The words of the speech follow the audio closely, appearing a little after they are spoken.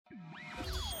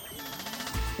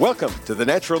Welcome to the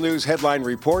Natural News Headline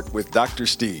Report with Dr.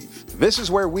 Steve. This is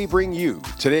where we bring you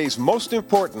today's most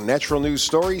important natural news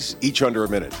stories, each under a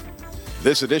minute.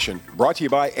 This edition brought to you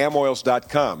by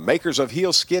Amoils.com, makers of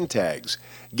Heal Skin Tags.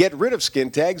 Get rid of skin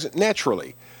tags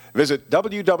naturally. Visit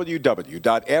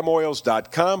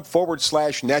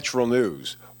www.amoils.com/natural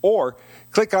news or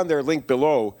click on their link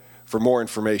below for more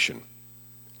information.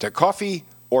 To coffee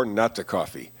or not to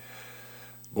coffee?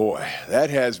 Boy, that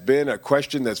has been a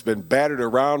question that's been battered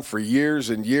around for years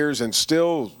and years and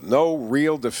still no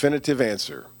real definitive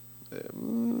answer.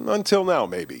 Until now,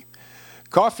 maybe.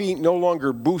 Coffee no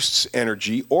longer boosts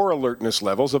energy or alertness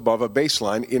levels above a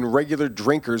baseline in regular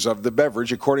drinkers of the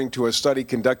beverage, according to a study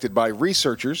conducted by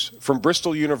researchers from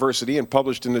Bristol University and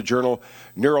published in the journal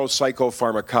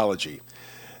Neuropsychopharmacology.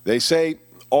 They say,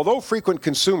 although frequent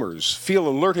consumers feel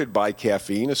alerted by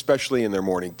caffeine, especially in their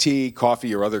morning tea,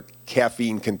 coffee, or other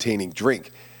caffeine-containing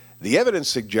drink, the evidence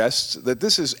suggests that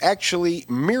this is actually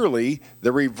merely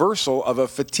the reversal of a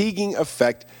fatiguing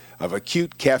effect of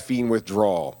acute caffeine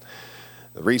withdrawal.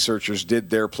 The researchers did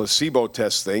their placebo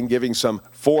test thing, giving some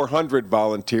 400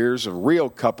 volunteers a real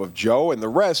cup of joe, and the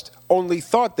rest only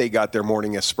thought they got their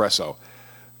morning espresso.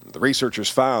 The researchers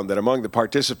found that among the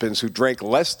participants who drank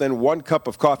less than 1 cup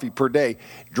of coffee per day,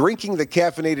 drinking the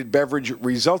caffeinated beverage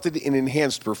resulted in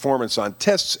enhanced performance on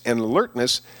tests and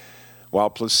alertness, while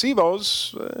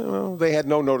placebos, they had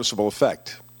no noticeable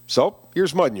effect. So,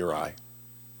 here's mud in your eye.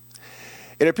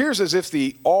 It appears as if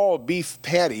the all-beef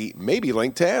patty may be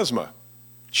linked to asthma.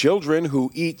 Children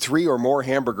who eat 3 or more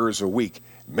hamburgers a week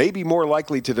may be more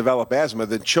likely to develop asthma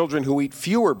than children who eat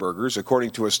fewer burgers, according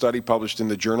to a study published in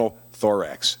the journal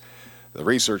Thorax. The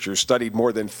researchers studied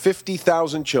more than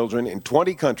 50,000 children in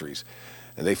 20 countries,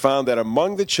 and they found that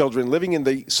among the children living in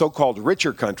the so-called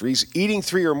richer countries, eating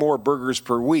 3 or more burgers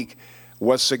per week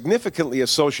was significantly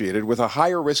associated with a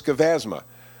higher risk of asthma.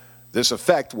 This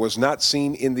effect was not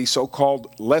seen in the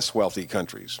so-called less wealthy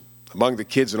countries. Among the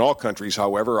kids in all countries,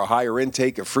 however, a higher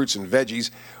intake of fruits and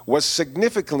veggies was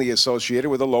significantly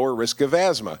associated with a lower risk of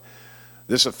asthma.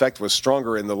 This effect was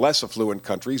stronger in the less affluent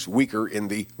countries, weaker in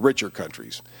the richer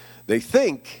countries. They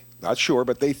think, not sure,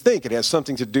 but they think it has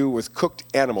something to do with cooked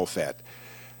animal fat.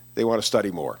 They want to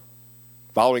study more.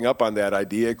 Following up on that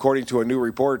idea, according to a new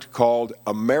report called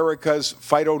America's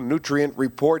Phytonutrient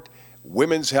Report,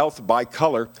 Women's Health by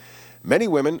Color, many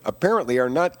women apparently are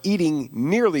not eating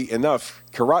nearly enough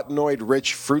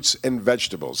carotenoid-rich fruits and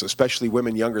vegetables, especially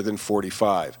women younger than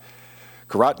 45.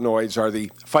 Carotenoids are the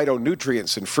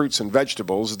phytonutrients in fruits and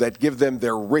vegetables that give them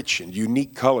their rich and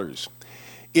unique colors.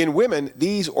 In women,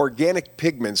 these organic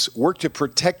pigments work to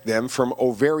protect them from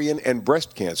ovarian and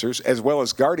breast cancers, as well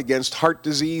as guard against heart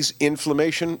disease,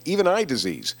 inflammation, even eye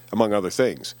disease, among other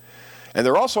things. And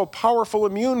they're also powerful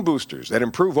immune boosters that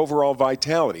improve overall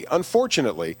vitality.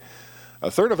 Unfortunately, a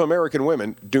third of American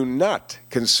women do not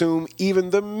consume even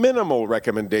the minimal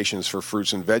recommendations for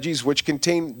fruits and veggies, which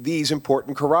contain these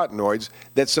important carotenoids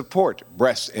that support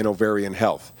breast and ovarian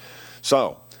health.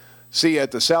 So, see you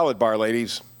at the salad bar,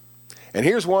 ladies. And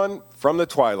here's one from the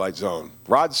Twilight Zone.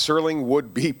 Rod Serling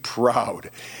would be proud.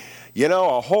 You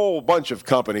know, a whole bunch of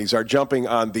companies are jumping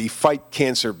on the fight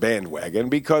cancer bandwagon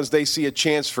because they see a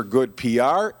chance for good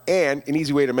PR and an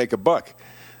easy way to make a buck.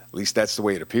 At least that's the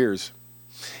way it appears.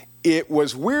 It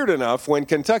was weird enough when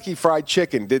Kentucky Fried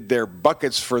Chicken did their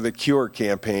Buckets for the Cure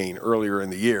campaign earlier in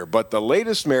the year, but the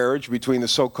latest marriage between the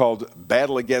so-called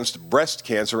battle against breast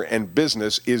cancer and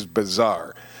business is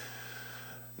bizarre.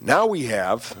 Now we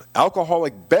have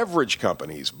alcoholic beverage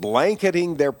companies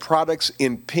blanketing their products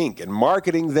in pink and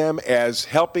marketing them as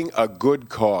helping a good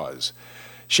cause.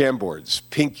 Chambord's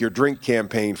Pink Your Drink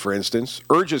campaign, for instance,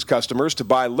 urges customers to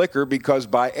buy liquor because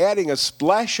by adding a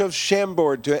splash of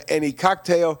Chambord to any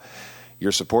cocktail,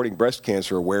 you're supporting breast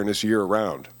cancer awareness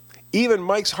year-round. Even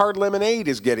Mike's Hard Lemonade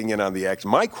is getting in on the act.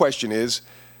 My question is,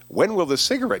 when will the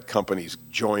cigarette companies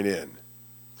join in?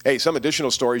 Hey, some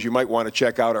additional stories you might want to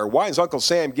check out are why is Uncle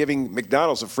Sam giving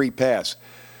McDonald's a free pass?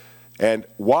 And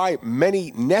why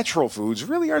many natural foods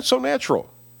really aren't so natural?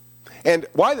 And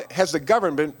why has the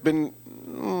government been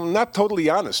not totally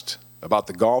honest about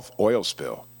the Gulf oil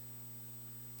spill?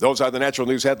 Those are the natural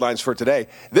news headlines for today.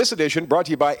 This edition brought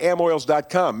to you by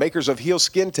Amoils.com, makers of Heal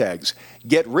Skin Tags.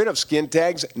 Get rid of skin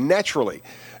tags naturally.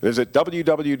 Visit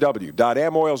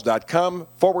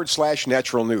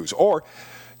www.amoils.com/natural news or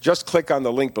just click on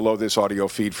the link below this audio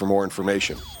feed for more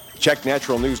information. Check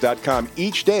naturalnews.com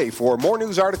each day for more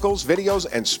news articles, videos,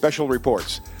 and special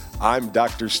reports. I'm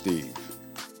Dr. Steve.